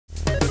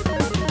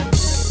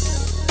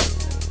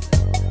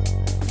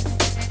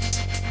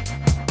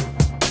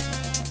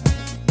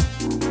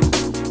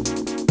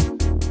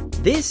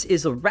This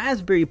is a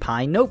Raspberry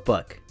Pi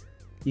notebook.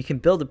 You can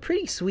build a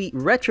pretty sweet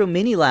retro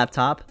mini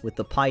laptop with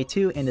the Pi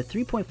 2 and a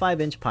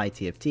 3.5-inch Pi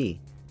TFT.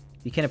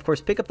 You can of course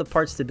pick up the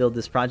parts to build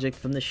this project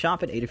from the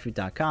shop at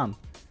Adafruit.com.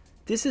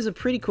 This is a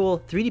pretty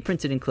cool 3D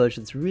printed enclosure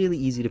that's really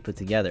easy to put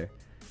together.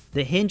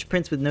 The hinge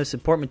prints with no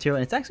support material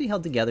and it's actually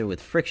held together with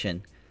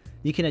friction.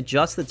 You can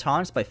adjust the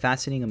tolerance by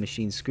fastening a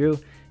machine screw,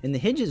 and the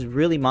hinge is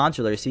really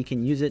modular so you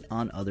can use it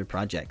on other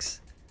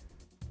projects.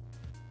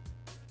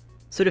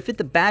 So to fit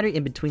the battery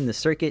in between the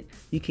circuit,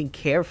 you can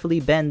carefully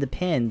bend the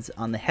pins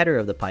on the header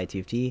of the Pi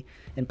TFT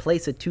and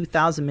place a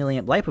 2000 mAh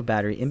LiPo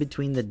battery in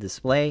between the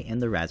display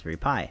and the Raspberry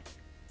Pi.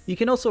 You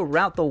can also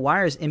route the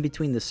wires in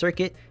between the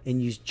circuit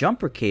and use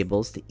jumper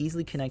cables to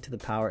easily connect to the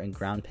power and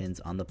ground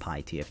pins on the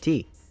Pi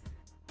TFT.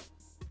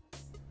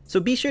 So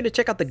be sure to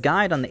check out the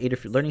guide on the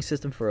Adafruit Learning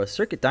System for a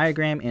circuit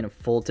diagram and a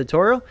full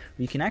tutorial where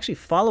you can actually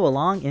follow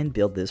along and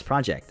build this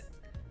project.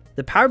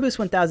 The PowerBoost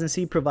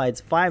 1000C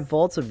provides 5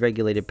 volts of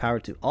regulated power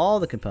to all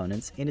the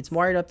components, and it's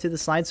wired up to the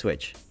slide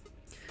switch.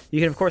 You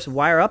can of course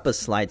wire up a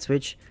slide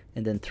switch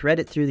and then thread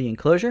it through the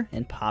enclosure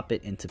and pop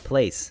it into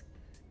place.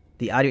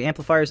 The audio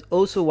amplifier is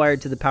also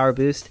wired to the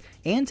PowerBoost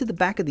and to the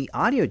back of the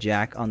audio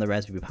jack on the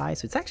Raspberry Pi,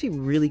 so it's actually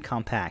really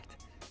compact.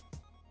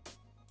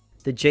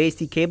 The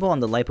JST cable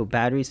on the LiPo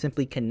battery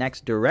simply connects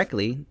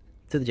directly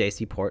to the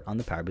JST port on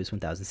the PowerBoost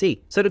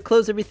 1000C. So to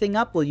close everything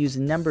up, we'll use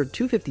number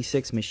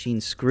 256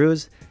 machine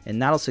screws,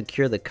 and that'll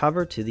secure the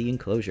cover to the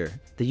enclosure.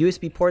 The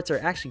USB ports are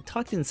actually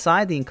tucked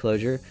inside the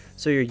enclosure,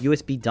 so your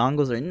USB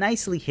dongles are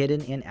nicely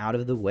hidden and out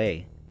of the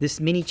way. This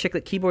mini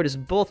chiclet keyboard is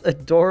both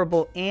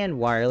adorable and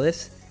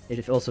wireless.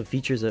 It also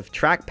features a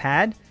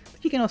trackpad,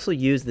 but you can also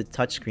use the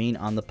touchscreen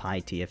on the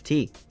Pi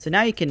TFT. So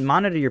now you can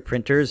monitor your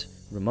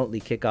printers, remotely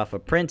kick off a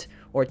print,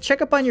 or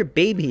check up on your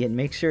baby and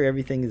make sure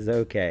everything is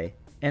okay.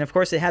 And of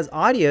course it has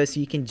audio so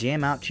you can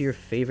jam out to your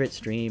favorite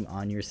stream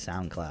on your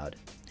SoundCloud.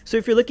 So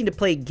if you're looking to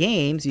play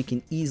games, you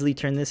can easily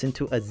turn this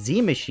into a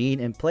Z machine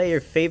and play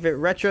your favorite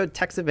retro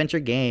text adventure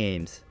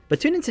games. But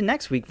tune into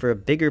next week for a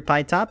bigger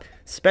Pi top,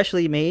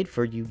 specially made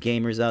for you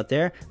gamers out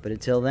there. But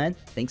until then,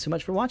 thanks so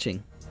much for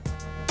watching.